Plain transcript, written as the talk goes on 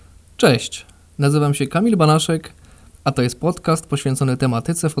Cześć, nazywam się Kamil Banaszek, a to jest podcast poświęcony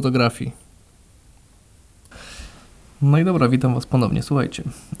tematyce fotografii. No i dobra, witam Was ponownie. Słuchajcie,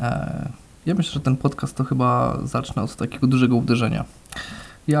 ja myślę, że ten podcast to chyba zacznę od takiego dużego uderzenia.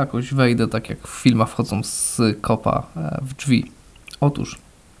 Ja jakoś wejdę tak jak w filmach wchodzą z kopa w drzwi. Otóż,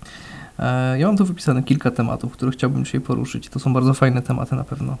 ja mam tu wypisane kilka tematów, które chciałbym dzisiaj poruszyć. To są bardzo fajne tematy na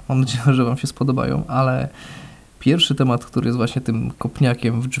pewno. Mam nadzieję, że Wam się spodobają, ale pierwszy temat, który jest właśnie tym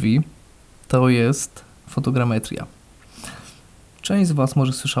kopniakiem w drzwi, to jest fotogrametria. Część z Was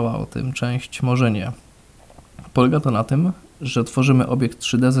może słyszała o tym, część może nie. Polega to na tym, że tworzymy obiekt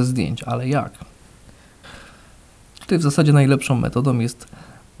 3D ze zdjęć, ale jak? Tutaj w zasadzie najlepszą metodą jest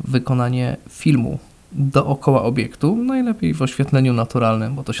wykonanie filmu dookoła obiektu, najlepiej w oświetleniu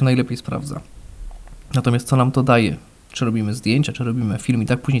naturalnym, bo to się najlepiej sprawdza. Natomiast co nam to daje? Czy robimy zdjęcia, czy robimy film i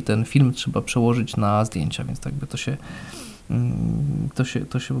tak później ten film trzeba przełożyć na zdjęcia, więc jakby to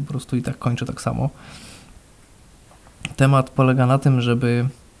się po prostu i tak kończy tak samo. Temat polega na tym, żeby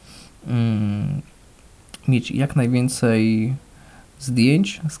mieć jak najwięcej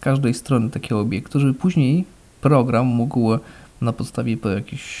zdjęć z każdej strony takiego obiektu, żeby później program mógł na podstawie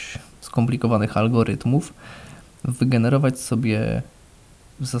jakichś skomplikowanych algorytmów wygenerować sobie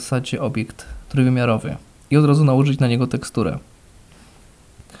w zasadzie obiekt trójwymiarowy i od razu nałożyć na niego teksturę.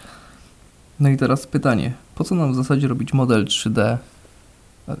 No i teraz pytanie, po co nam w zasadzie robić model 3D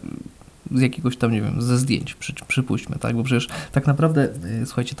z jakiegoś tam, nie wiem, ze zdjęć, przypuśćmy, tak? Bo przecież tak naprawdę,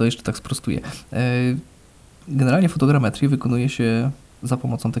 słuchajcie, to jeszcze tak sprostuję. Generalnie fotogrametrię wykonuje się za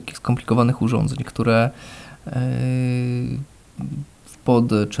pomocą takich skomplikowanych urządzeń, które w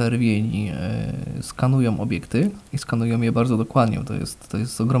podczerwieni skanują obiekty i skanują je bardzo dokładnie. To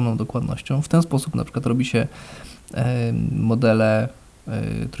jest z ogromną dokładnością. W ten sposób na przykład robi się modele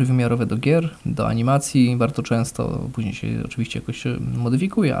trójwymiarowe do gier, do animacji bardzo często, później się oczywiście jakoś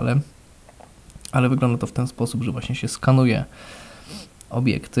modyfikuje, ale wygląda to w ten sposób, że właśnie się skanuje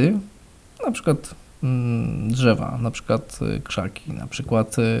obiekty, na przykład drzewa, na przykład krzaki, na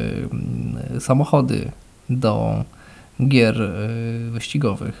przykład samochody do gier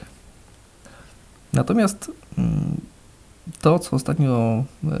wyścigowych. Natomiast to, co ostatnio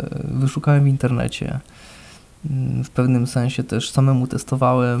wyszukałem w internecie, w pewnym sensie też samemu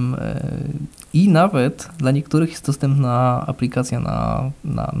testowałem i nawet dla niektórych jest dostępna aplikacja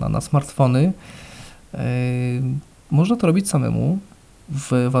na smartfony. Można to robić samemu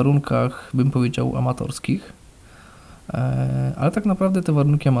w warunkach, bym powiedział, amatorskich, ale tak naprawdę te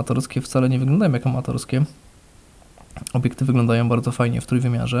warunki amatorskie wcale nie wyglądają jak amatorskie. Obiekty wyglądają bardzo fajnie w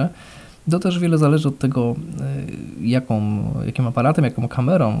trójwymiarze. To też wiele zależy od tego, jakim aparatem, jaką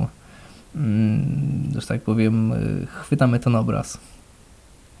kamerą, że tak powiem, chwytamy ten obraz.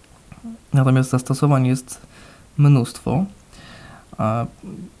 Natomiast zastosowań jest mnóstwo, a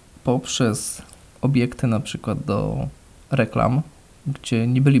poprzez obiekty na przykład do reklam, gdzie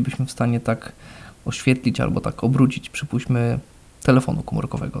nie bylibyśmy w stanie tak oświetlić albo tak obrócić, przypuśćmy, telefonu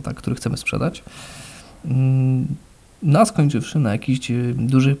komórkowego, tak, który chcemy sprzedać, skończywszy na jakichś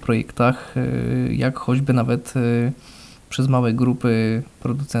dużych projektach, jak choćby nawet przez małe grupy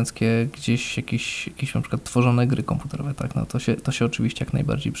producenckie gdzieś jakieś na przykład tworzone gry komputerowe, tak, no to się oczywiście jak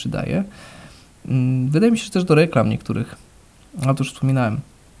najbardziej przydaje. Wydaje mi się, że też do reklam niektórych, a to już wspominałem.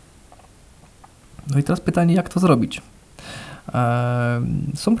 No i teraz pytanie, jak to zrobić?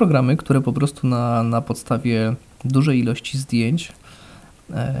 Są programy, które po prostu na podstawie dużej ilości zdjęć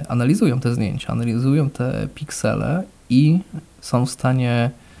analizują te zdjęcia, analizują te piksele i są w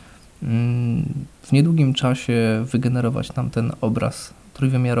stanie w niedługim czasie wygenerować nam ten obraz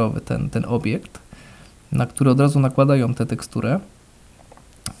trójwymiarowy, ten obiekt, na który od razu nakładają tę teksturę.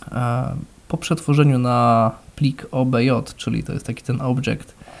 Po przetworzeniu na plik OBJ, czyli to jest taki ten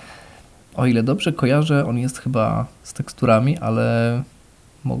object, o ile dobrze kojarzę, on jest chyba z teksturami, ale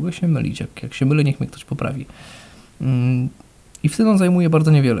mogę się mylić. Jak się mylę, niech mnie ktoś poprawi. I wtedy on zajmuje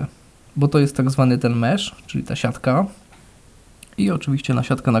bardzo niewiele, bo to jest tak zwany ten mesh, czyli ta siatka i oczywiście na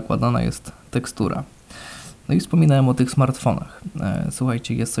siatkę nakładana jest tekstura. No i wspominałem o tych smartfonach.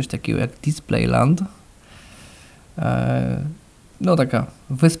 Słuchajcie, jest coś takiego jak Displayland, no taka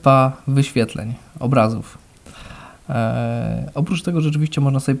wyspa wyświetleń, obrazów. Oprócz tego rzeczywiście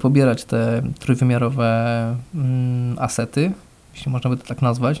można sobie pobierać te trójwymiarowe asety, jeśli można by to tak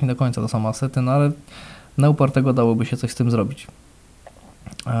nazwać, nie do końca to są asety, no ale na upartego dałoby się coś z tym zrobić.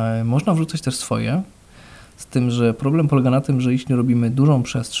 Można wrzucać też swoje, z tym, że problem polega na tym, że jeśli robimy dużą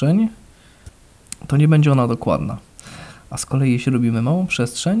przestrzeń, to nie będzie ona dokładna. A z kolei jeśli robimy małą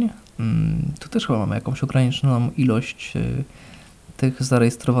przestrzeń, to też chyba mamy jakąś ograniczoną ilość tych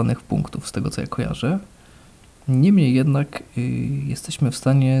zarejestrowanych punktów, z tego co ja kojarzę. Niemniej jednak jesteśmy w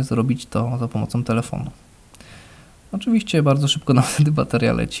stanie zrobić to za pomocą telefonu. Oczywiście bardzo szybko nam wtedy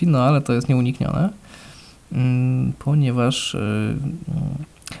bateria leci, no ale to jest nieuniknione, ponieważ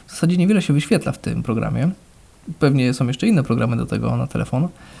w zasadzie niewiele się wyświetla w tym programie. Pewnie są jeszcze inne programy do tego na telefon.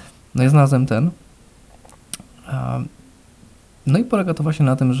 No ja znalazłem ten. No i polega to właśnie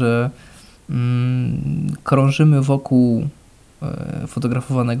na tym, że krążymy wokół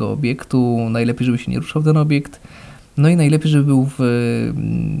fotografowanego obiektu. Najlepiej, żeby się nie ruszał ten obiekt. No i najlepiej, żeby był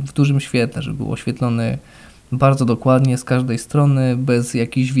w dużym świetle, żeby był oświetlony bardzo dokładnie z każdej strony, bez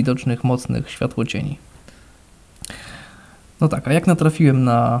jakichś widocznych, mocnych światłocieni. No tak, a jak natrafiłem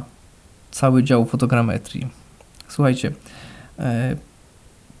na cały dział fotogrametrii? Słuchajcie,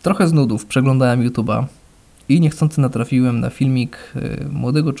 trochę z nudów przeglądałem YouTube'a i niechcący natrafiłem na filmik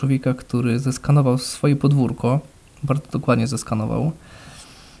młodego człowieka, który zeskanował swoje podwórko, bardzo dokładnie zeskanował.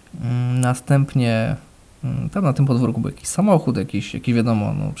 Następnie tam na tym podwórku był jakiś samochód, jakiś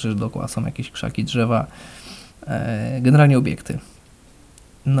wiadomo, no przecież dookoła są jakieś krzaki, drzewa, generalnie obiekty.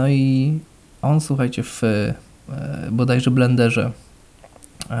 No i on, słuchajcie, w bodajże blenderze,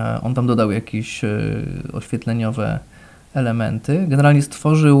 on tam dodał jakieś oświetleniowe elementy. Generalnie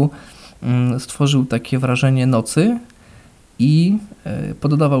stworzył takie wrażenie nocy i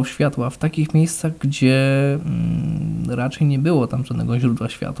poddawał światła w takich miejscach, gdzie raczej nie było tam żadnego źródła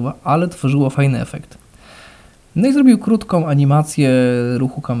światła, ale tworzyło fajny efekt. No i zrobił krótką animację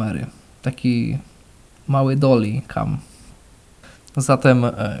ruchu kamery. Taki mały dolly cam. Zatem,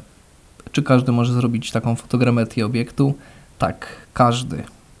 czy każdy może zrobić taką fotogrametrię obiektu? Tak, każdy.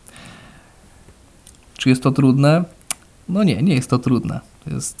 Czy jest to trudne? No nie jest to trudne. To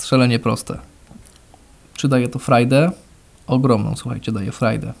jest szalenie proste. Czy daje to frajdę? Ogromną, słuchajcie, daje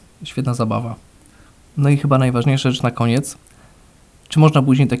frajdę. Świetna zabawa. No i chyba najważniejsza rzecz na koniec. Czy można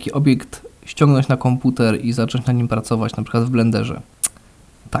później taki obiekt ściągnąć na komputer i zacząć na nim pracować, na przykład w blenderze?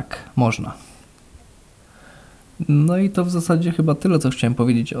 Tak, można. No i to w zasadzie chyba tyle, co chciałem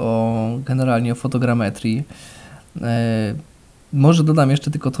powiedzieć generalnie o fotogrametrii. Może dodam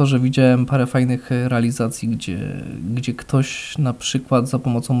jeszcze tylko to, że widziałem parę fajnych realizacji, gdzie ktoś na przykład za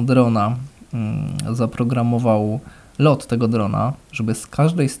pomocą drona zaprogramował lot tego drona, żeby z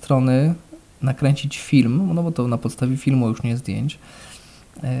każdej strony nakręcić film, no bo to na podstawie filmu, już nie zdjęć,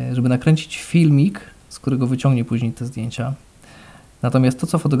 żeby nakręcić filmik, z którego wyciągnie później te zdjęcia. Natomiast to,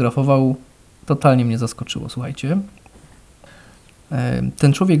 co fotografował, totalnie mnie zaskoczyło, słuchajcie.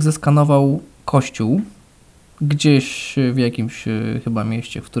 Ten człowiek zeskanował kościół gdzieś w jakimś chyba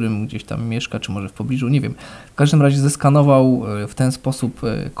mieście, w którym gdzieś tam mieszka, czy może w pobliżu, nie wiem. W każdym razie zeskanował w ten sposób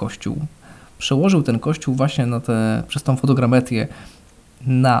kościół. Przełożył ten kościół właśnie przez tą fotogrametrię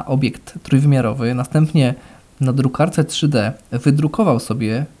na obiekt trójwymiarowy. Następnie na drukarce 3D wydrukował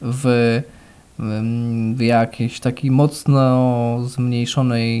sobie w jakiejś takiej mocno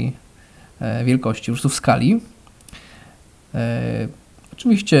zmniejszonej wielkości, po prostu w skali.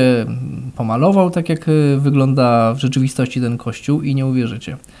 Oczywiście pomalował tak, jak wygląda w rzeczywistości ten kościół i nie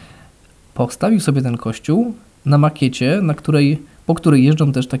uwierzycie. Postawił sobie ten kościół na makiecie, po której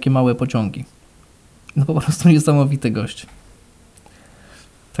jeżdżą też takie małe pociągi. No po prostu niesamowity gość.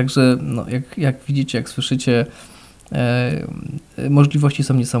 Także no, jak widzicie, jak słyszycie, możliwości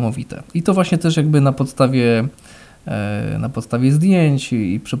są niesamowite. I to właśnie też jakby na podstawie zdjęć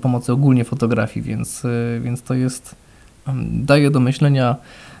i przy pomocy ogólnie fotografii, więc to daje do myślenia,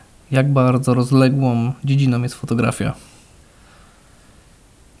 jak bardzo rozległą dziedziną jest fotografia.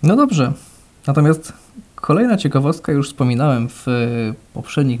 No dobrze, natomiast kolejna ciekawostka, już wspominałem w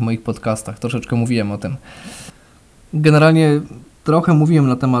poprzednich moich podcastach, troszeczkę mówiłem o tym. Generalnie trochę mówiłem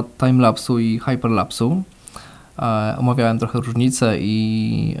na temat timelapsu i hyperlapsu. Omawiałem trochę różnice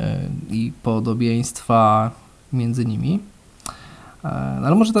i podobieństwa między nimi.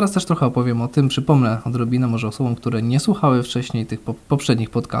 Ale może teraz też trochę opowiem o tym, przypomnę odrobinę może osobom, które nie słuchały wcześniej tych poprzednich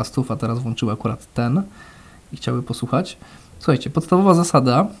podcastów, a teraz włączyły akurat ten i chciały posłuchać. Słuchajcie, podstawowa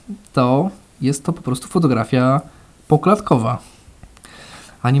zasada jest to po prostu fotografia poklatkowa.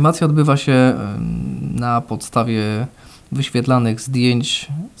 Animacja odbywa się na podstawie wyświetlanych zdjęć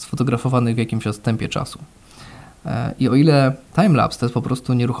sfotografowanych w jakimś odstępie czasu. I o ile timelapse to jest po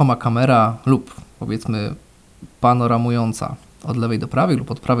prostu nieruchoma kamera lub powiedzmy panoramująca od lewej do prawej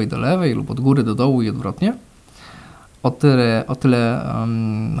lub od prawej do lewej lub od góry do dołu i odwrotnie, o tyle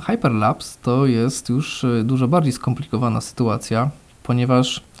hyperlapse to jest już dużo bardziej skomplikowana sytuacja,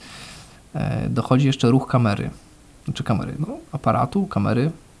 ponieważ dochodzi jeszcze ruch kamery, aparatu,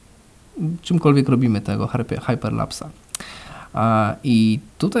 kamery, czymkolwiek robimy tego hyperlapsa. I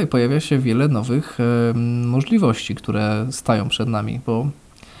tutaj pojawia się wiele nowych możliwości, które stają przed nami, bo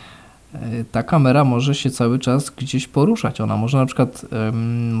ta kamera może się cały czas gdzieś poruszać. Ona może na przykład,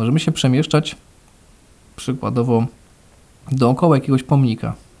 możemy się przemieszczać przykładowo dookoła jakiegoś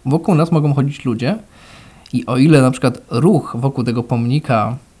pomnika. Wokół nas mogą chodzić ludzie i o ile na przykład ruch wokół tego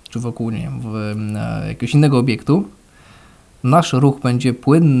pomnika, czy wokół, nie wiem, jakiegoś innego obiektu, nasz ruch będzie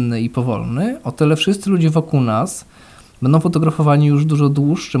płynny i powolny, o tyle wszyscy ludzie wokół nas będą fotografowani już w dużo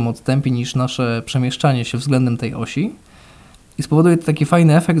dłuższym odstępie niż nasze przemieszczanie się względem tej osi i spowoduje to taki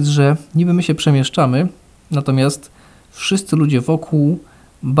fajny efekt, że niby my się przemieszczamy, natomiast wszyscy ludzie wokół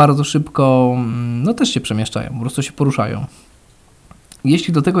bardzo szybko, no też się przemieszczają, po prostu się poruszają.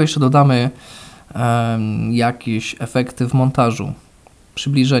 Jeśli do tego jeszcze dodamy jakieś efekty w montażu,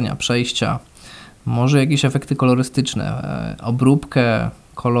 przybliżenia, przejścia, może jakieś efekty kolorystyczne, obróbkę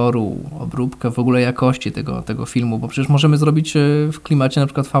koloru, obróbkę w ogóle jakości tego filmu, bo przecież możemy zrobić w klimacie na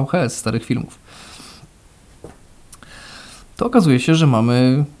przykład VHS starych filmów. To okazuje się, że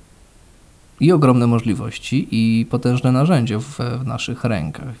mamy i ogromne możliwości, i potężne narzędzie w naszych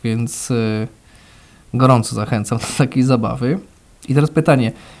rękach, więc gorąco zachęcam do takiej zabawy. I teraz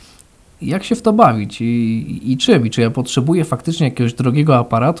pytanie, jak się w to bawić i czym? I czy ja potrzebuję faktycznie jakiegoś drogiego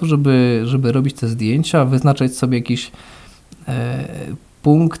aparatu, żeby robić te zdjęcia, wyznaczać sobie jakieś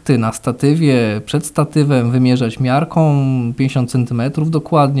punkty na statywie, przed statywem, wymierzać miarką 50 cm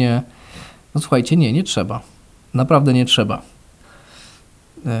dokładnie? No słuchajcie, nie trzeba. Naprawdę nie trzeba.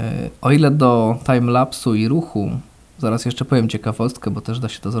 O ile do timelapsu i ruchu, zaraz jeszcze powiem ciekawostkę, bo też da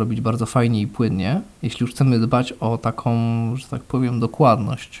się to zrobić bardzo fajnie i płynnie, jeśli już chcemy dbać o taką, że tak powiem,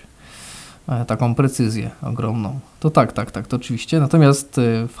 dokładność, taką precyzję ogromną, to tak, to oczywiście. Natomiast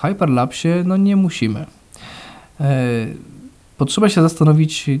w hyperlapsie no nie musimy. Potrzeba się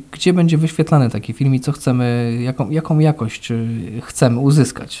zastanowić, gdzie będzie wyświetlany taki film i co chcemy, jaką jakość chcemy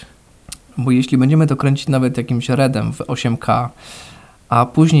uzyskać. Bo jeśli będziemy to kręcić nawet jakimś RED-em w 8K, a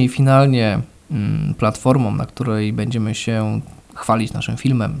później finalnie platformą, na której będziemy się chwalić naszym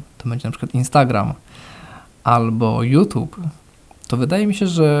filmem, to będzie na przykład Instagram albo YouTube, to wydaje mi się,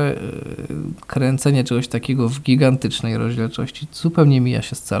 że kręcenie czegoś takiego w gigantycznej rozdzielczości zupełnie mija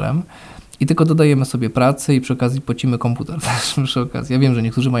się z celem i tylko dodajemy sobie pracy i przy okazji pocimy komputer też przy okazji. Ja wiem, że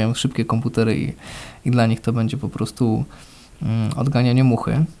niektórzy mają szybkie komputery i dla nich to będzie po prostu odganianie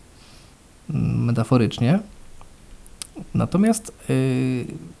muchy, metaforycznie. Natomiast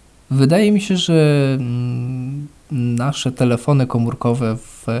wydaje mi się, że nasze telefony komórkowe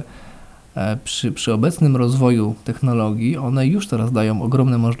przy obecnym rozwoju technologii, one już teraz dają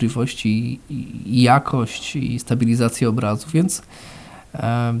ogromne możliwości i jakość i stabilizację obrazu,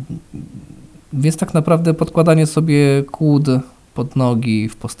 więc tak naprawdę podkładanie sobie kłód pod nogi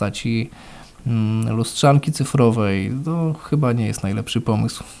w postaci lustrzanki cyfrowej to chyba nie jest najlepszy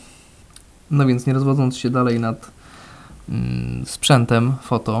pomysł. No więc nie rozwodząc się dalej nad sprzętem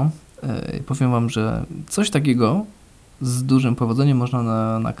foto, powiem Wam, że coś takiego z dużym powodzeniem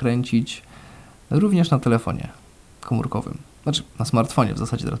można nakręcić również na telefonie komórkowym. Znaczy na smartfonie, w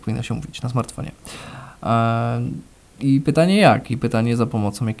zasadzie teraz powinno się mówić, na smartfonie. I pytanie jak? I pytanie za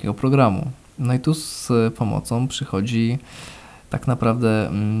pomocą jakiego programu? No i tu z pomocą przychodzi tak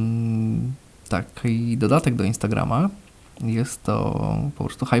naprawdę taki dodatek do Instagrama. Jest to po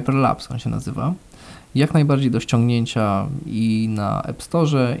prostu Hyperlapse, on się nazywa. Jak najbardziej do ściągnięcia i na App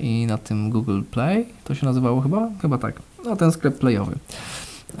Store, i na tym Google Play. To się nazywało chyba? Chyba tak. No ten sklep playowy.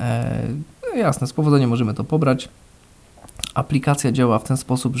 Jasne, z powodzeniem możemy to pobrać. Aplikacja działa w ten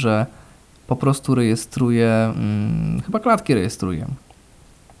sposób, że po prostu rejestruje, chyba klatki rejestruje.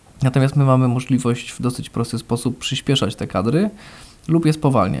 Natomiast my mamy możliwość w dosyć prosty sposób przyspieszać te kadry lub je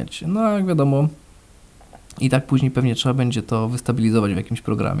spowalniać. No jak wiadomo, i tak później pewnie trzeba będzie to wystabilizować w jakimś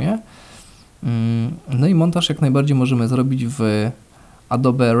programie. No i montaż jak najbardziej możemy zrobić w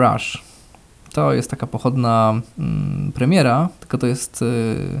Adobe Rush. To jest taka pochodna Premiera, tylko to jest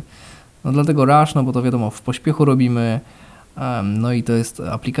no dlatego Rush, no bo to wiadomo w pośpiechu robimy, no i to jest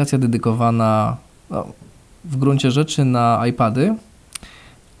aplikacja dedykowana no, w gruncie rzeczy na iPady,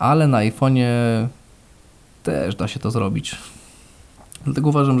 ale na iPhone'ie też da się to zrobić. Dlatego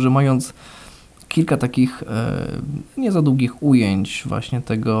uważam, że mając kilka takich nie za długich ujęć właśnie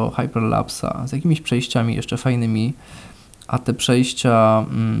tego hyperlapsa z jakimiś przejściami jeszcze fajnymi, a te przejścia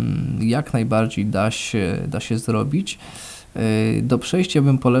jak najbardziej da się zrobić. Do przejścia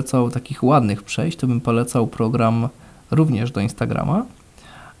bym polecał takich ładnych przejść, to bym polecał program również do Instagrama.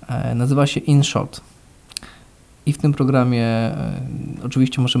 Nazywa się InShot. I w tym programie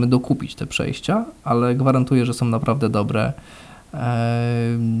oczywiście możemy dokupić te przejścia, ale gwarantuję, że są naprawdę dobre.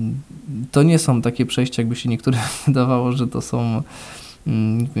 To nie są takie przejścia, jakby się niektórym wydawało, że to są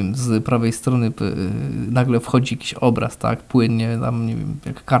nie wiem, z prawej strony nagle wchodzi jakiś obraz, tak, płynnie tam, nie wiem,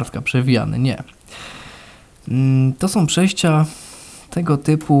 jak kartka przewijany. Nie. To są przejścia tego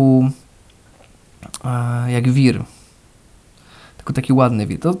typu jak wir. Tylko taki ładny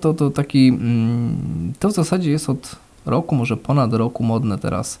wir. To w zasadzie jest od roku, może ponad roku modne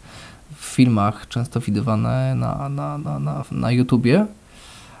teraz w filmach, często widywane na YouTubie.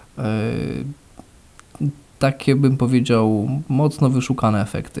 Takie, bym powiedział, mocno wyszukane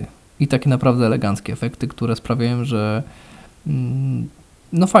efekty. I takie naprawdę eleganckie efekty, które sprawiają, że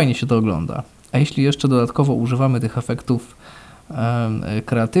no fajnie się to ogląda. A jeśli jeszcze dodatkowo używamy tych efektów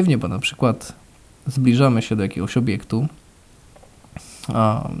kreatywnie, bo na przykład zbliżamy się do jakiegoś obiektu,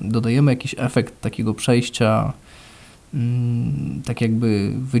 dodajemy jakiś efekt takiego przejścia, tak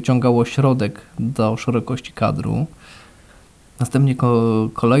jakby wyciągało środek do szerokości kadru. Następnie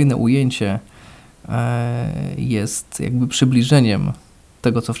kolejne ujęcie jest jakby przybliżeniem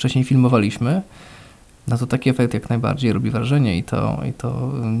tego, co wcześniej filmowaliśmy, no to taki efekt jak najbardziej robi wrażenie i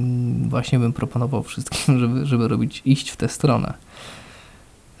to właśnie bym proponował wszystkim, żeby iść w tę stronę,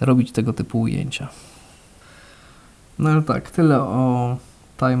 robić tego typu ujęcia. No ale tak, tyle o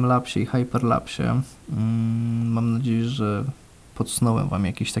timelapsie i hyperlapsie. Mam nadzieję, że podsunąłem Wam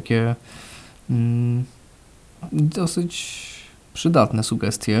jakieś takie dosyć przydatne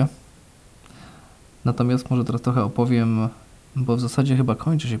sugestie. Natomiast może teraz trochę opowiem, bo w zasadzie chyba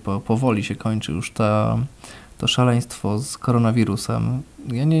powoli się kończy już to szaleństwo z koronawirusem.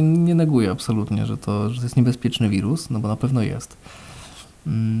 Ja nie neguję absolutnie, że to jest niebezpieczny wirus, no bo na pewno jest.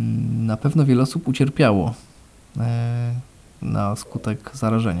 Na pewno wiele osób ucierpiało na skutek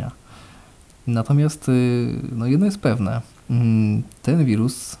zarażenia. Natomiast no jedno jest pewne, ten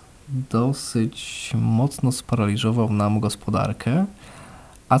wirus dosyć mocno sparaliżował nam gospodarkę,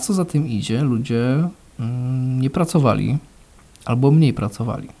 a co za tym idzie, ludzie nie pracowali, albo mniej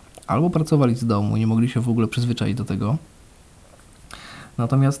pracowali, albo pracowali z domu, nie mogli się w ogóle przyzwyczaić do tego.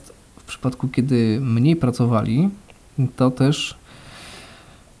 Natomiast w przypadku, kiedy mniej pracowali, to też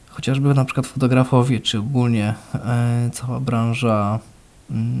chociażby na przykład fotografowie, czy ogólnie cała branża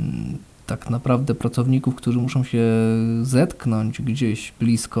tak naprawdę pracowników, którzy muszą się zetknąć gdzieś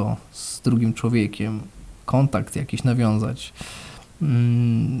blisko z drugim człowiekiem, kontakt jakiś nawiązać.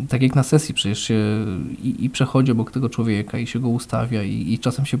 Tak jak na sesji przecież się i przechodzi obok tego człowieka i się go ustawia i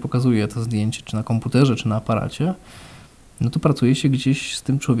czasem się pokazuje to zdjęcie, czy na komputerze, czy na aparacie, no to pracuje się gdzieś z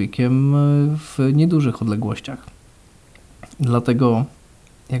tym człowiekiem w niedużych odległościach. Dlatego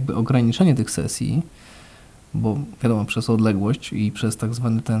jakby ograniczenie tych sesji, bo wiadomo, przez odległość i przez tak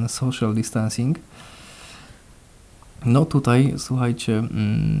zwany ten social distancing, no tutaj, słuchajcie,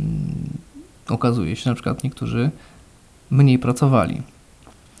 okazuje się, na przykład niektórzy mniej pracowali.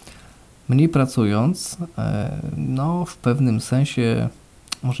 Mniej pracując, no w pewnym sensie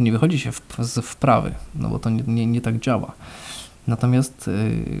może nie wychodzi się z wprawy, no bo to nie tak działa. Natomiast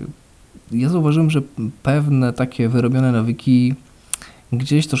ja zauważyłem, że pewne takie wyrobione nawyki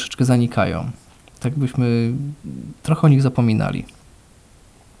gdzieś troszeczkę zanikają. Tak byśmy trochę o nich zapominali.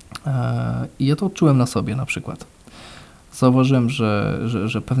 I ja to odczułem na sobie na przykład. Zauważyłem,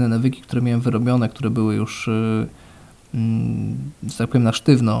 że pewne nawyki, które miałem wyrobione, które były już że tak powiem na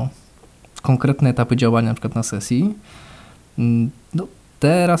sztywno, konkretne etapy działania na przykład na sesji, no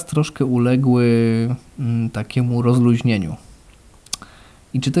teraz troszkę uległy takiemu rozluźnieniu.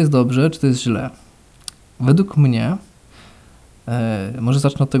 I czy to jest dobrze, czy to jest źle? Według mnie może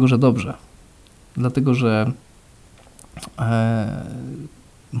zacznę od tego, że dobrze. Dlatego, że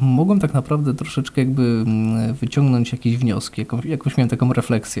mogłem tak naprawdę troszeczkę jakby wyciągnąć jakieś wnioski, jakąś miałem taką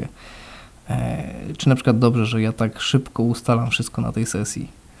refleksję. Czy na przykład dobrze, że ja tak szybko ustalam wszystko na tej sesji?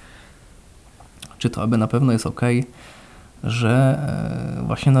 Czy to aby na pewno jest ok, że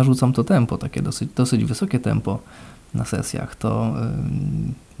właśnie narzucam to tempo, takie dosyć wysokie tempo na sesjach, to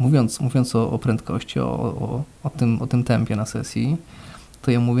mówiąc o prędkości, o tym tempie na sesji,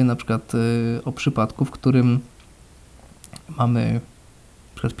 to ja mówię na przykład o przypadku, w którym mamy na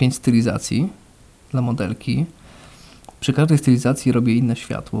przykład 5 stylizacji dla modelki. Przy każdej stylizacji robię inne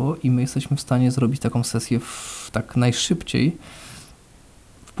światło i my jesteśmy w stanie zrobić taką sesję tak najszybciej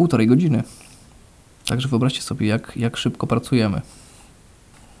w 1,5 godziny. Także wyobraźcie sobie, jak szybko pracujemy.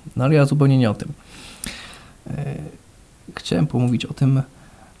 No ale ja zupełnie nie o tym. Chciałem pomówić o tym,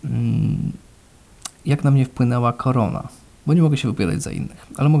 jak na mnie wpłynęła korona, bo nie mogę się wypowiadać za innych,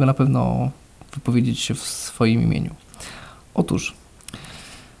 ale mogę na pewno wypowiedzieć się w swoim imieniu. Otóż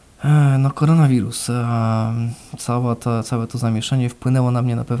no koronawirus, całe to zamieszanie wpłynęło na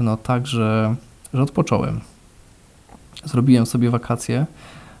mnie na pewno tak, że odpocząłem. Zrobiłem sobie wakacje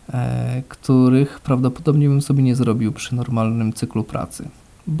których prawdopodobnie bym sobie nie zrobił przy normalnym cyklu pracy,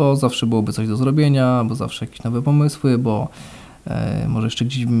 bo zawsze byłoby coś do zrobienia, bo zawsze jakieś nowe pomysły, bo może jeszcze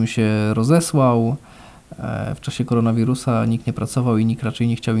gdzieś bym się rozesłał. W czasie koronawirusa nikt nie pracował i nikt raczej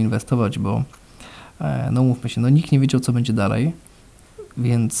nie chciał inwestować, bo no mówmy się, no nikt nie wiedział, co będzie dalej,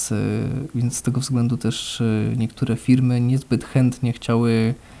 więc z tego względu też niektóre firmy niezbyt chętnie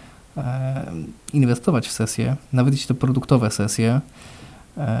chciały inwestować w sesje, nawet jeśli to produktowe sesje,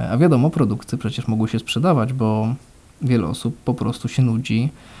 a wiadomo, produkty przecież mogły się sprzedawać, bo wiele osób po prostu się nudzi,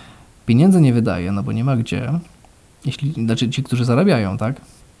 pieniędzy nie wydaje, no bo nie ma gdzie, znaczy ci, którzy zarabiają, tak?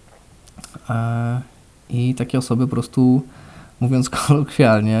 I takie osoby po prostu, mówiąc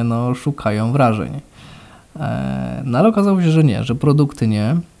kolokwialnie, no szukają wrażeń. No ale okazało się, że nie, że produkty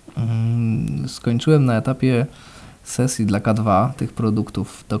nie. Skończyłem na etapie sesji dla K2 tych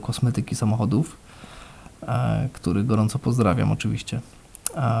produktów do kosmetyki samochodów, który gorąco pozdrawiam oczywiście.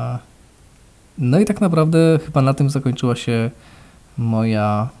 No i tak naprawdę chyba na tym zakończyła się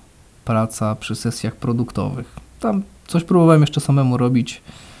moja praca przy sesjach produktowych. Tam coś próbowałem jeszcze samemu robić,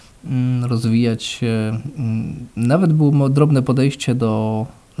 rozwijać się. Nawet było drobne podejście do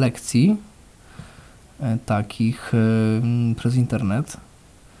lekcji takich przez internet,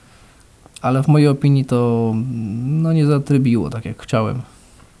 ale w mojej opinii to no, nie zatrybiło tak jak chciałem.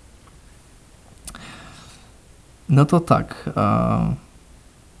 No to tak.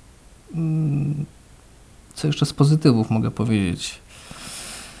 Co jeszcze z pozytywów mogę powiedzieć?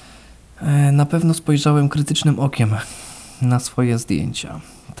 Na pewno spojrzałem krytycznym okiem na swoje zdjęcia.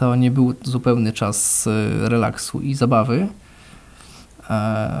 To nie był zupełny czas relaksu i zabawy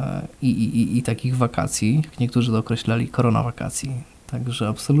i takich wakacji, jak niektórzy to określali, korona wakacji. Także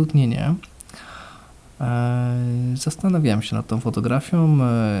absolutnie nie. Zastanawiałem się nad tą fotografią.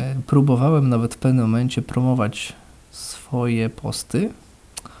 Próbowałem nawet w pewnym momencie promować swoje posty.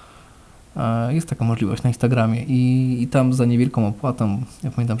 Jest taka możliwość na Instagramie i tam za niewielką opłatą,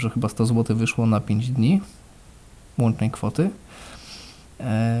 ja pamiętam, że chyba 100 zł wyszło na 5 dni łącznej kwoty.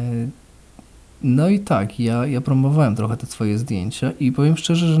 No i tak, ja promowałem trochę te swoje zdjęcia i powiem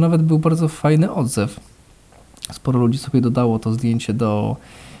szczerze, że nawet był bardzo fajny odzew. Sporo ludzi sobie dodało to zdjęcie do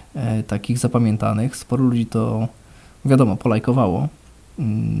takich zapamiętanych, sporo ludzi to, wiadomo, polajkowało.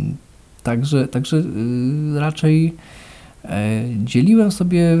 Także raczej dzieliłem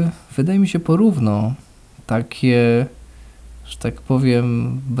sobie, wydaje mi się, porówno takie, że tak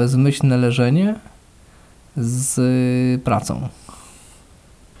powiem, bezmyślne leżenie z pracą.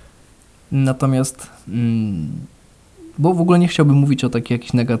 Natomiast, bo w ogóle nie chciałbym mówić o takich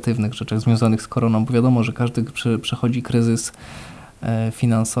jakichś negatywnych rzeczach związanych z koroną, bo wiadomo, że każdy przechodzi kryzys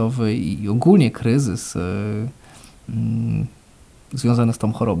finansowy i ogólnie kryzys związany z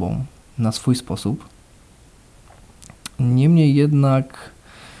tą chorobą na swój sposób. Niemniej jednak,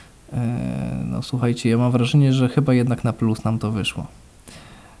 no słuchajcie, ja mam wrażenie, że chyba jednak na plus nam to wyszło.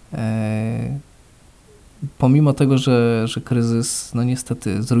 Pomimo tego, że kryzys, no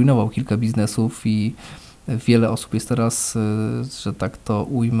niestety, zrujnował kilka biznesów i wiele osób jest teraz, że tak to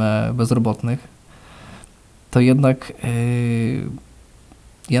ujmę, bezrobotnych, to jednak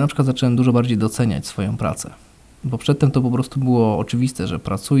ja na przykład zacząłem dużo bardziej doceniać swoją pracę. Bo przedtem to po prostu było oczywiste, że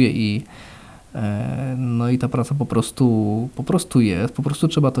pracuję i no i ta praca po prostu jest, po prostu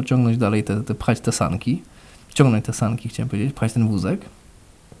trzeba to ciągnąć dalej, pchać te sanki, chciałem powiedzieć, pchać ten wózek.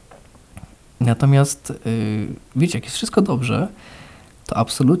 Natomiast wiecie, jak jest wszystko dobrze, to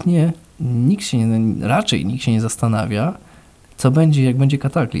absolutnie raczej nikt się nie zastanawia, co będzie, jak będzie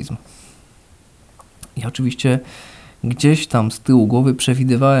kataklizm. Ja oczywiście gdzieś tam z tyłu głowy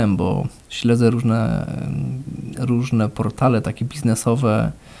przewidywałem, bo śledzę różne portale takie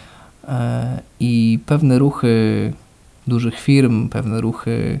biznesowe i pewne ruchy dużych firm, pewne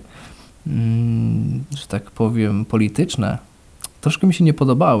ruchy, że tak powiem, polityczne, troszkę mi się nie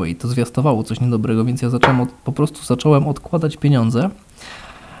podobały i to zwiastowało coś niedobrego, więc ja po prostu zacząłem odkładać pieniądze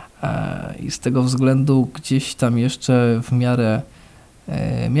i z tego względu gdzieś tam jeszcze w miarę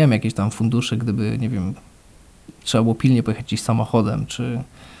miałem jakieś tam fundusze, gdyby, nie wiem, trzeba było pilnie pojechać gdzieś samochodem,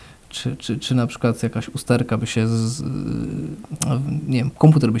 czy na przykład jakaś usterka by się, nie wiem,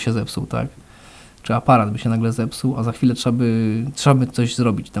 komputer by się zepsuł, tak? Czy aparat by się nagle zepsuł, a za chwilę trzeba by coś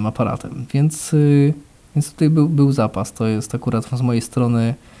zrobić tym aparatem, więc tutaj był zapas. To jest akurat z mojej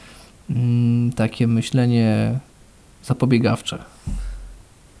strony takie myślenie zapobiegawcze.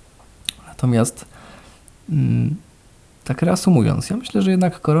 Natomiast tak reasumując, ja myślę, że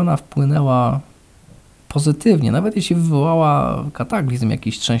jednak korona wpłynęła pozytywnie, nawet jeśli wywołała kataklizm,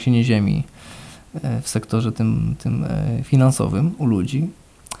 jakieś trzęsienie ziemi w sektorze tym finansowym u ludzi,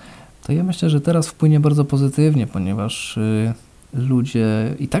 to ja myślę, że teraz wpłynie bardzo pozytywnie, ponieważ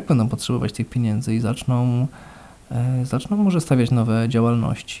ludzie i tak będą potrzebować tych pieniędzy i zaczną może stawiać nowe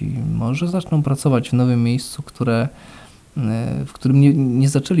działalności, może zaczną pracować w nowym miejscu, w którym nie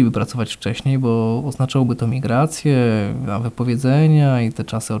zaczęliby pracować wcześniej, bo oznaczałoby to migrację, wypowiedzenia i te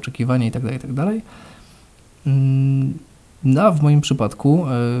czasy oczekiwania itd., itd. No, a w moim przypadku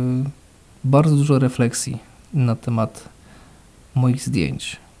bardzo dużo refleksji na temat moich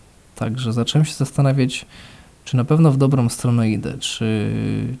zdjęć. Także zacząłem się zastanawiać, czy na pewno w dobrą stronę idę,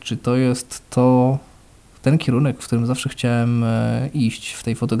 czy to jest ten kierunek, w którym zawsze chciałem iść w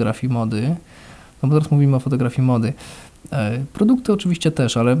tej fotografii mody. No bo teraz mówimy o fotografii mody. Produkty oczywiście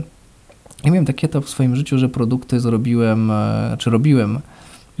też, ale ja miałem taki etap w swoim życiu, że produkty robiłem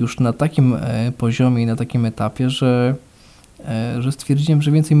już na takim poziomie i na takim etapie, że stwierdziłem,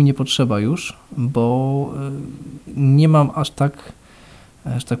 że więcej mi nie potrzeba już, bo nie mam aż tak,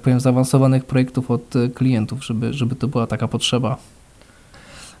 że tak powiem, zaawansowanych projektów od klientów, żeby to była taka potrzeba.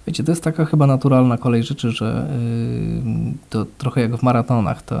 Wiecie, to jest taka chyba naturalna kolej rzeczy, że to trochę jak w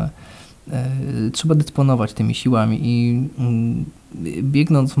maratonach, trzeba dysponować tymi siłami i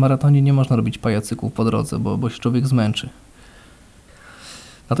biegnąc w maratonie nie można robić pajacyków po drodze, bo się człowiek zmęczy.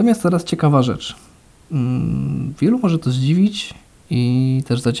 Natomiast teraz ciekawa rzecz. Wielu może to zdziwić i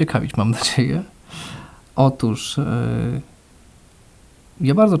też zaciekawić, mam nadzieję. Otóż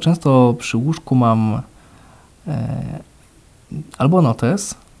ja bardzo często przy łóżku mam albo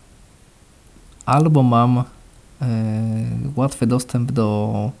notes, albo mam łatwy dostęp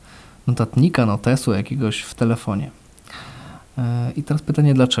do notatnika, notesu jakiegoś w telefonie. I teraz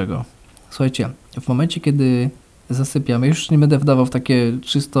pytanie, dlaczego? Słuchajcie, w momencie, kiedy zasypiam, ja już nie będę wdawał w takie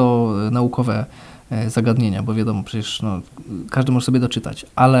czysto naukowe zagadnienia, bo wiadomo, przecież każdy może sobie doczytać,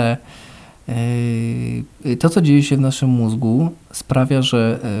 ale to, co dzieje się w naszym mózgu, sprawia,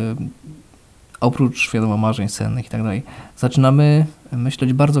 że oprócz, wiadomo, marzeń sennych i tak dalej, zaczynamy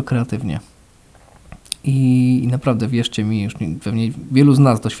myśleć bardzo kreatywnie. I naprawdę, wierzcie mi, już pewnie wielu z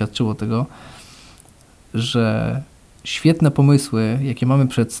nas doświadczyło tego, że świetne pomysły, jakie mamy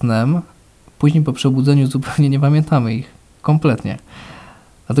przed snem, później po przebudzeniu zupełnie nie pamiętamy ich. Kompletnie.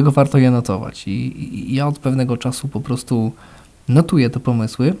 Dlatego warto je notować. I ja od pewnego czasu po prostu notuję te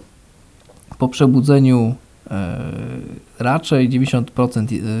pomysły. Po przebudzeniu raczej 90%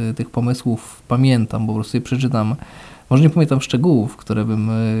 tych pomysłów pamiętam, bo po prostu je przeczytam. Może nie pamiętam szczegółów, które bym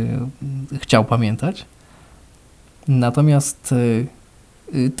chciał pamiętać. Natomiast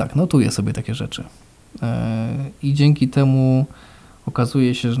tak, notuję sobie takie rzeczy. I dzięki temu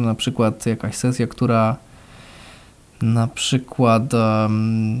okazuje się, że na przykład jakaś sesja, która na przykład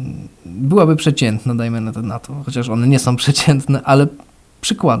byłaby przeciętna, dajmy na to, chociaż one nie są przeciętne, ale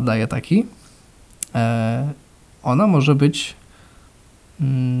przykład daję taki, ona może być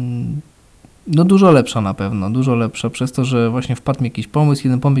dużo lepsza na pewno, dużo lepsza przez to, że właśnie wpadł mi jakiś pomysł,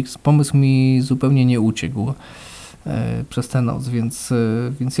 jeden pomysł mi zupełnie nie uciekł przez tę noc,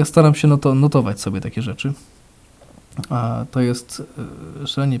 więc ja staram się notować sobie takie rzeczy. To jest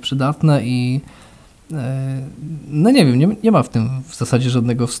szalenie przydatne i no nie wiem, nie ma w tym w zasadzie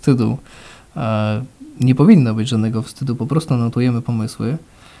żadnego wstydu. Nie powinno być żadnego wstydu, po prostu notujemy pomysły.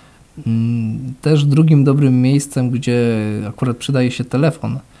 Też drugim dobrym miejscem, gdzie akurat przydaje się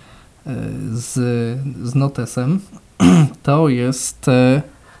telefon z notesem, to jest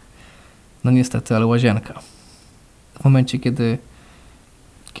no niestety, ale łazienka. W momencie,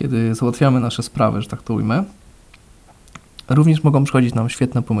 kiedy załatwiamy nasze sprawy, że tak to ujmę, również mogą przychodzić nam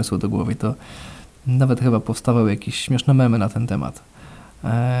świetne pomysły do głowy. To nawet chyba powstawały jakieś śmieszne memy na ten temat.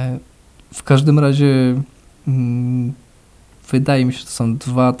 W każdym razie wydaje mi się, że to są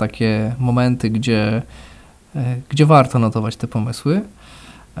dwa takie momenty, gdzie warto notować te pomysły.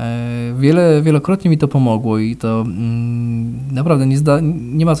 Wielokrotnie mi to pomogło i to naprawdę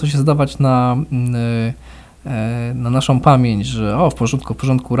nie ma co się zdawać na naszą pamięć, że w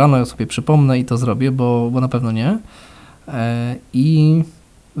porządku, rano ja sobie przypomnę i to zrobię, bo na pewno nie. I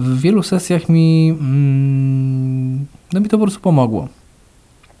w wielu sesjach mi to po prostu pomogło.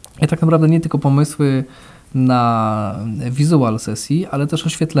 I tak naprawdę nie tylko pomysły na wizual sesji, ale też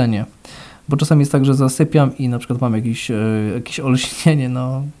oświetlenie. Bo czasami jest tak, że zasypiam i na przykład mam jakieś olśnienie,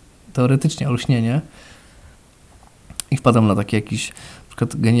 teoretycznie olśnienie i wpadam na taki jakiś na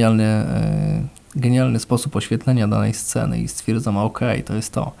przykład genialny sposób oświetlenia danej sceny i stwierdzam, okej, to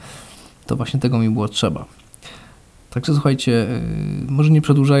jest to. To właśnie tego mi było trzeba. Także słuchajcie, może nie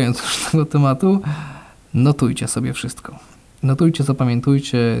przedłużając już tego tematu, notujcie sobie wszystko. Notujcie,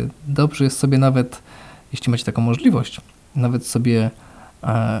 zapamiętujcie. Dobrze jest sobie nawet, jeśli macie taką możliwość, nawet sobie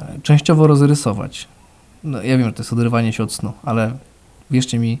częściowo rozrysować. No, ja wiem, że to jest oderwanie się od snu, ale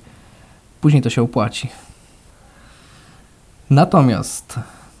wierzcie mi, później to się opłaci. Natomiast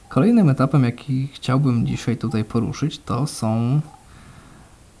kolejnym etapem, jaki chciałbym dzisiaj tutaj poruszyć, to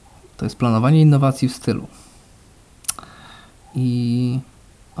jest planowanie innowacji w stylu. I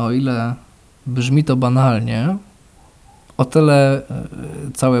o ile brzmi to banalnie, o tyle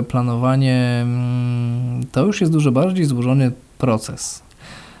całe planowanie to już jest dużo bardziej złożony proces.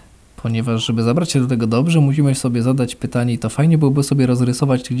 Ponieważ żeby zabrać się do tego dobrze, musimy sobie zadać pytanie i to fajnie byłoby sobie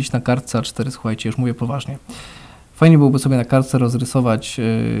rozrysować gdzieś na kartce A4, słuchajcie, już mówię poważnie. Fajnie byłoby sobie na kartce rozrysować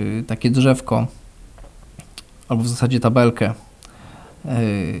takie drzewko, albo w zasadzie tabelkę.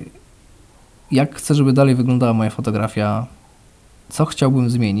 Jak chcę, żeby dalej wyglądała moja fotografia, co chciałbym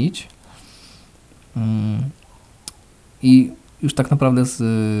zmienić. I już tak naprawdę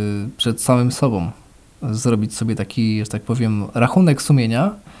przed samym sobą zrobić sobie taki, że tak powiem, rachunek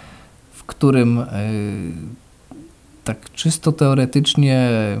sumienia, w którym tak czysto teoretycznie,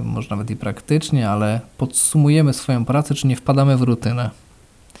 może nawet i praktycznie, ale podsumujemy swoją pracę, czy nie wpadamy w rutynę.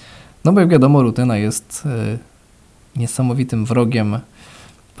 No bo jak wiadomo, rutyna jest niesamowitym wrogiem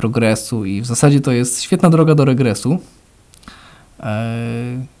progresu i w zasadzie to jest świetna droga do regresu.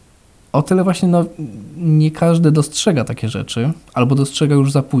 O tyle właśnie nie każdy dostrzega takie rzeczy, albo dostrzega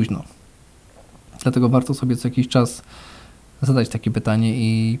już za późno. Dlatego warto sobie co jakiś czas zadać takie pytanie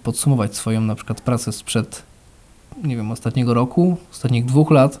i podsumować swoją na przykład pracę sprzed, nie wiem, ostatniego roku, ostatnich 2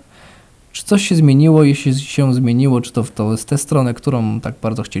 lat. Czy coś się zmieniło? Jeśli się zmieniło, czy to jest tę stronę, którą tak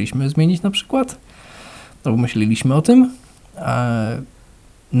bardzo chcieliśmy zmienić na przykład? Albo myśleliśmy o tym.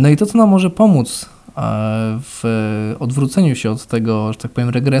 No i to, co nam może pomóc w odwróceniu się od tego, że tak powiem,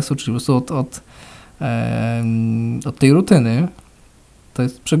 regresu, czyli po prostu od tej rutyny, to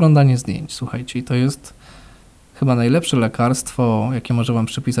jest przeglądanie zdjęć. Słuchajcie, i to jest chyba najlepsze lekarstwo, jakie może wam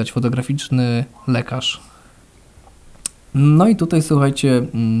przepisać fotograficzny lekarz. No i tutaj, słuchajcie,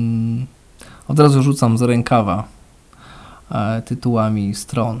 od razu rzucam z rękawa tytułami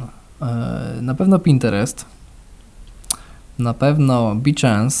stron. Na pewno Pinterest, na pewno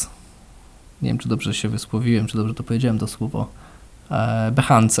Behance, nie wiem, czy dobrze się wysłowiłem, czy dobrze to powiedziałem to słowo,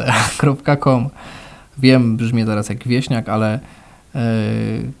 behance.com. Wiem, brzmi teraz jak wieśniak, ale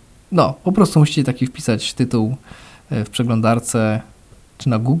po prostu musicie taki wpisać tytuł w przeglądarce, czy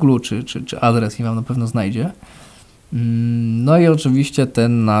na Google, czy adres i wam na pewno znajdzie. No i oczywiście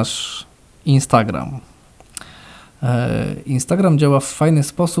ten nasz Instagram. Instagram działa w fajny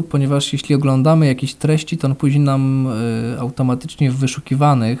sposób, ponieważ jeśli oglądamy jakieś treści, to on później nam automatycznie w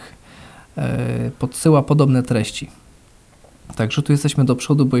wyszukiwanych podsyła podobne treści. Także tu jesteśmy do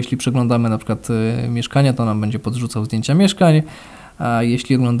przodu, bo jeśli przeglądamy na przykład mieszkania, to nam będzie podrzucał zdjęcia mieszkań, a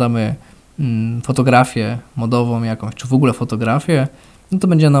jeśli oglądamy fotografię modową jakąś, czy w ogóle fotografię, no to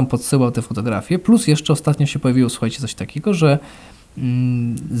będzie nam podsyłał te fotografie. Plus jeszcze ostatnio się pojawiło, słuchajcie, coś takiego, że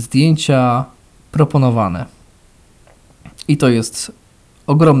zdjęcia proponowane. I to jest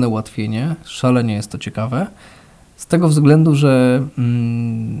ogromne ułatwienie, szalenie jest to ciekawe, z tego względu, że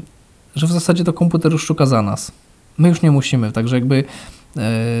w zasadzie to komputer już szuka za nas. My już nie musimy, także jakby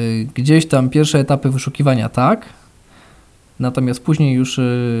gdzieś tam pierwsze etapy wyszukiwania tak, natomiast później już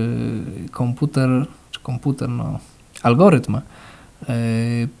algorytm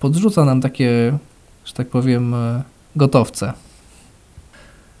podrzuca nam takie, że tak powiem, gotowce.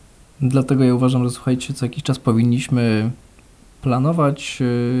 Dlatego ja uważam, że słuchajcie, co jakiś czas powinniśmy planować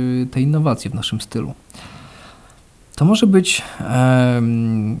te innowacje w naszym stylu. To może być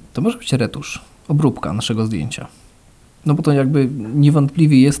retusz, obróbka naszego zdjęcia. No bo to jakby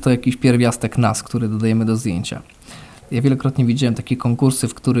niewątpliwie jest to jakiś pierwiastek nas, który dodajemy do zdjęcia. Ja wielokrotnie widziałem takie konkursy,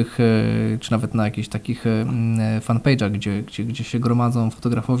 w których, czy nawet na jakichś takich fanpage'ach, gdzie się gromadzą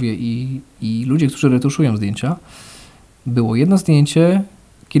fotografowie i ludzie, którzy retuszują zdjęcia. Było jedno zdjęcie,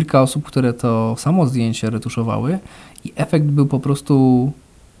 kilka osób, które to samo zdjęcie retuszowały i efekt był po prostu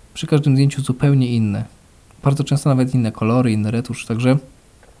przy każdym zdjęciu zupełnie inny. Bardzo często nawet inne kolory, inny retusz, także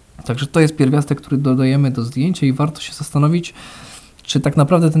to jest pierwiastek, który dodajemy do zdjęcia i warto się zastanowić, czy tak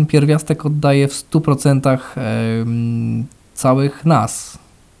naprawdę ten pierwiastek oddaje w 100% całych nas,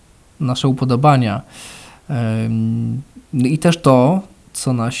 nasze upodobania i też to,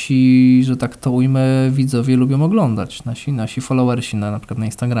 co nasi, że tak to ujmę, widzowie lubią oglądać, nasi followersi na przykład na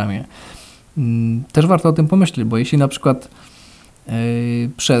Instagramie. Też warto o tym pomyśleć, bo jeśli na przykład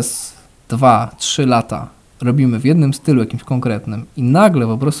przez 2-3 lata robimy w jednym stylu jakimś konkretnym i nagle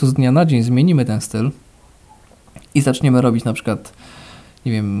po prostu z dnia na dzień zmienimy ten styl i zaczniemy robić na przykład,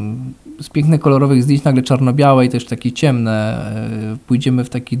 nie wiem, z pięknych kolorowych zdjęć nagle czarno-białe i też takie ciemne, pójdziemy w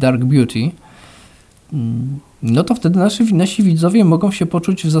taki dark beauty, no to wtedy nasi widzowie mogą się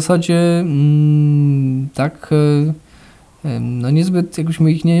poczuć w zasadzie tak, no niezbyt,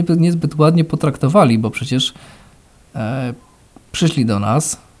 jakbyśmy ich niezbyt ładnie potraktowali, bo przecież przyszli do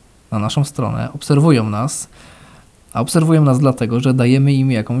nas, na naszą stronę, obserwują nas, a obserwują nas dlatego, że dajemy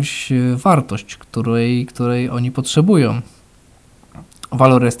im jakąś wartość, której oni potrzebują.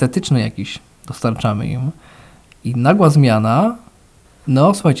 Walor estetyczny jakiś dostarczamy im. I nagła zmiana,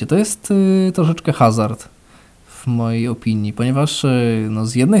 no słuchajcie, to jest troszeczkę hazard w mojej opinii, ponieważ no,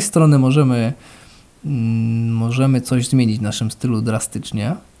 z jednej strony możemy coś zmienić w naszym stylu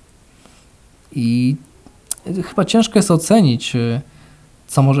drastycznie i chyba ciężko jest ocenić,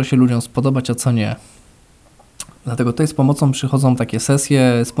 co może się ludziom spodobać, a co nie. Dlatego tutaj z pomocą przychodzą takie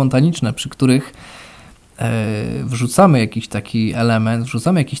sesje spontaniczne, przy których wrzucamy jakiś taki element,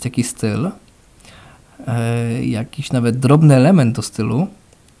 wrzucamy jakiś taki styl, jakiś nawet drobny element do stylu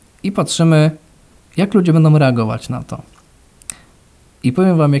i patrzymy, jak ludzie będą reagować na to. I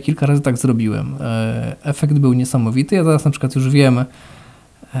powiem wam, ja kilka razy tak zrobiłem. Efekt był niesamowity. Ja teraz na przykład już wiem,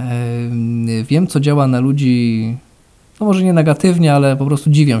 co działa na ludzi, no może nie negatywnie, ale po prostu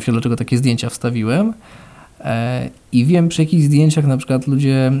dziwią się, dlaczego takie zdjęcia wstawiłem. I wiem, przy jakich zdjęciach na przykład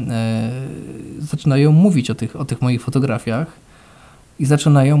ludzie zaczynają mówić o tych moich fotografiach i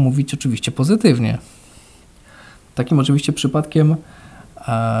zaczynają mówić oczywiście pozytywnie. Takim oczywiście przypadkiem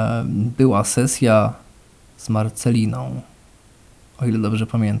była sesja z Marceliną, o ile dobrze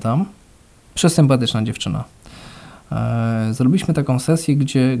pamiętam. Przesympatyczna dziewczyna. Zrobiliśmy taką sesję,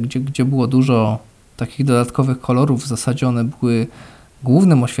 gdzie było dużo takich dodatkowych kolorów. W zasadzie one były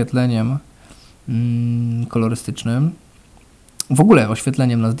głównym oświetleniem kolorystycznym. W ogóle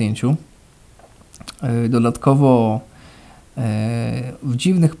oświetleniem na zdjęciu. Dodatkowo w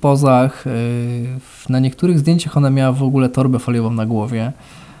dziwnych pozach. Na niektórych zdjęciach ona miała w ogóle torbę foliową na głowie.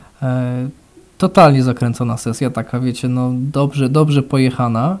 Totalnie zakręcona sesja, taka wiecie, no dobrze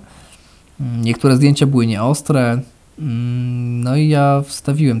pojechana. Niektóre zdjęcia były nieostre. No i ja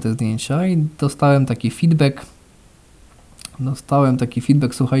wstawiłem te zdjęcia i dostałem taki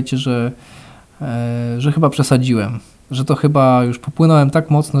feedback, słuchajcie, że chyba przesadziłem, że to chyba już popłynąłem tak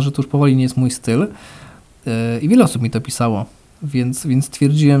mocno, że to już powoli nie jest mój styl. I wiele osób mi to pisało, więc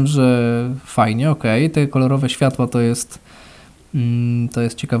stwierdziłem, że fajnie, okej, te kolorowe światła to jest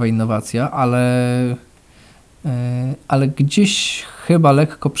ciekawa innowacja, ale gdzieś chyba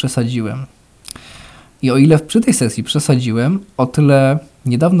lekko przesadziłem. I o ile przy tej sesji przesadziłem, o tyle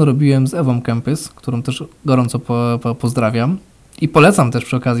niedawno robiłem z Ewą Kempys, którą też gorąco pozdrawiam i polecam też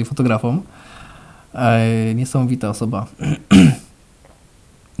przy okazji fotografom. Niesamowita osoba.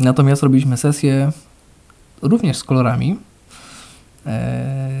 Natomiast robiliśmy sesję również z kolorami.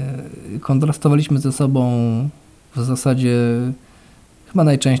 Kontrastowaliśmy ze sobą w zasadzie chyba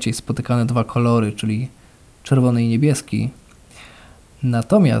najczęściej spotykane dwa kolory, czyli czerwony i niebieski.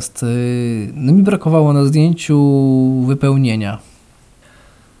 Natomiast no mi brakowało na zdjęciu wypełnienia.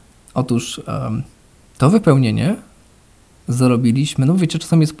 Otóż to wypełnienie zrobiliśmy, no wiecie,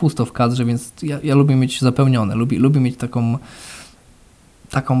 czasami jest pusto w kadrze, więc ja lubię mieć zapełnione, lubię mieć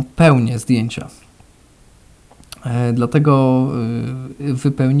taką pełnię zdjęcia. Dlatego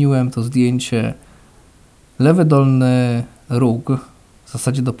wypełniłem to zdjęcie lewy dolny róg, w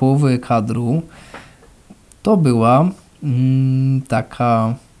zasadzie do połowy kadru. To była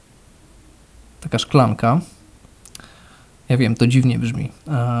taka szklanka. Ja wiem, to dziwnie brzmi.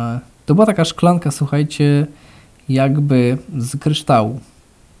 To była taka szklanka, słuchajcie, jakby z kryształu.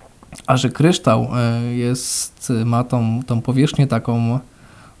 A że kryształ ma tą powierzchnię taką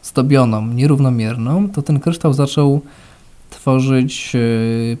zdobioną, nierównomierną, to ten kryształ zaczął tworzyć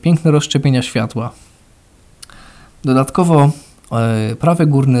piękne rozszczepienia światła. Dodatkowo prawy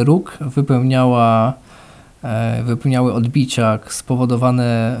górny róg wypełniały odbicia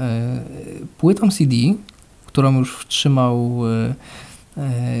spowodowane płytą CD, którą już wtrzymał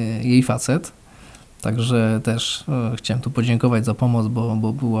jej facet. Także też chciałem tu podziękować za pomoc,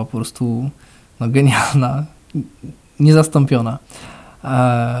 bo była po prostu genialna, niezastąpiona.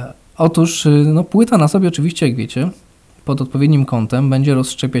 Otóż płyta na sobie oczywiście, jak wiecie, pod odpowiednim kątem będzie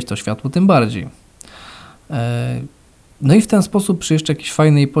rozszczepiać to światło tym bardziej. No i w ten sposób przy jeszcze jakiejś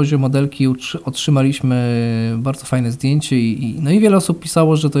fajnej pozie modelki otrzymaliśmy bardzo fajne zdjęcie i wiele osób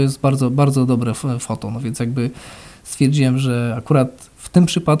pisało, że to jest bardzo, bardzo dobre foto. No więc jakby stwierdziłem, że akurat w tym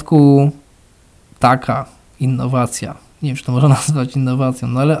przypadku taka innowacja, nie wiem, czy to można nazwać innowacją,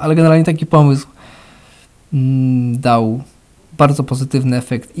 no ale generalnie taki pomysł dał bardzo pozytywny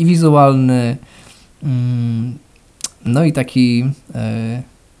efekt i wizualny, no i taki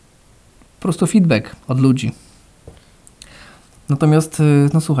po prostu feedback od ludzi. Natomiast,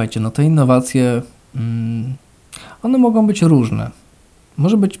 no słuchajcie, te innowacje, one mogą być różne.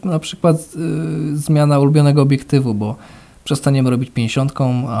 Może być na przykład zmiana ulubionego obiektywu, bo przestaniemy robić 50,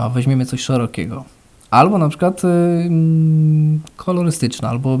 a weźmiemy coś szerokiego. albo na przykład kolorystyczne,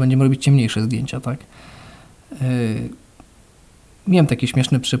 albo będziemy robić ciemniejsze zdjęcia, tak? Miałem taki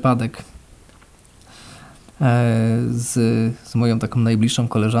śmieszny przypadek z moją taką najbliższą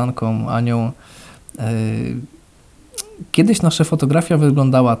koleżanką, Anią. Kiedyś nasza fotografia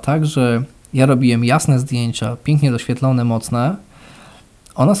wyglądała tak, że ja robiłem jasne zdjęcia, pięknie doświetlone, mocne.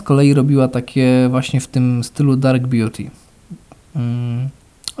 Ona z kolei robiła takie właśnie w tym stylu dark beauty.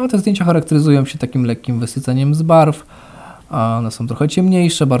 Te zdjęcia charakteryzują się takim lekkim wysyceniem z barw, a one są trochę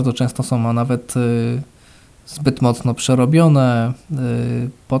ciemniejsze, bardzo często są a nawet zbyt mocno przerobione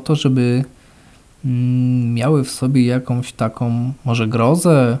po to, żeby miały w sobie jakąś taką może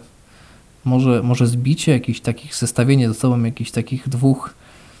grozę, może zbicie jakichś takich, zestawienie ze sobą jakichś takich dwóch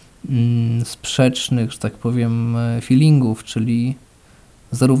sprzecznych, że tak powiem, feelingów, czyli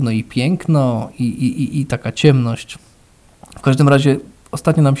zarówno i piękno, i taka ciemność. W każdym razie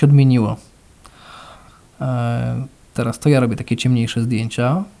ostatnio nam się odmieniło. Teraz to ja robię takie ciemniejsze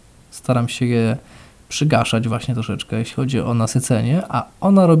zdjęcia. Staram się je przygaszać właśnie troszeczkę, jeśli chodzi o nasycenie, a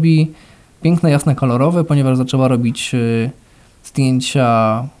ona robi piękne, jasne, kolorowe, ponieważ zaczęła robić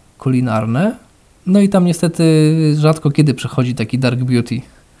zdjęcia kulinarne. No i tam niestety rzadko kiedy przychodzi taki dark beauty.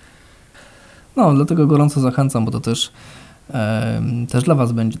 No, dlatego gorąco zachęcam, bo to też dla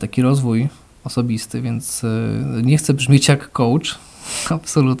Was będzie taki rozwój osobisty, więc nie chcę brzmieć jak coach,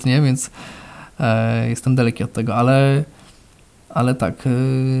 absolutnie, więc jestem daleki od tego, ale tak,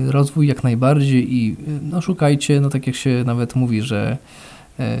 rozwój jak najbardziej i no szukajcie, no tak jak się nawet mówi, że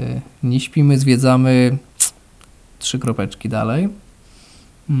nie śpimy, zwiedzamy 3 kropeczki dalej.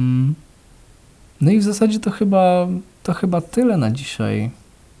 No i w zasadzie to chyba tyle na dzisiaj.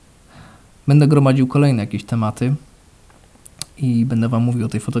 Będę gromadził kolejne jakieś tematy i będę Wam mówił o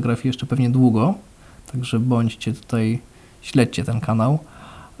tej fotografii jeszcze pewnie długo, także bądźcie tutaj, śledźcie ten kanał.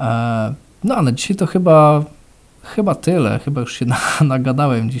 No a na dzisiaj to chyba tyle, chyba już się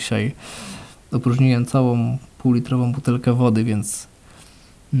nagadałem dzisiaj. Opróżniłem całą półlitrową butelkę wody, więc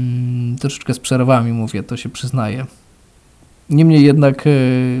troszeczkę z przerwami mówię, to się przyznaję. Niemniej jednak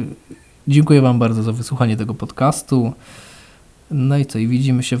dziękuję Wam bardzo za wysłuchanie tego podcastu. No i co, i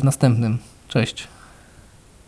widzimy się w następnym. Cześć.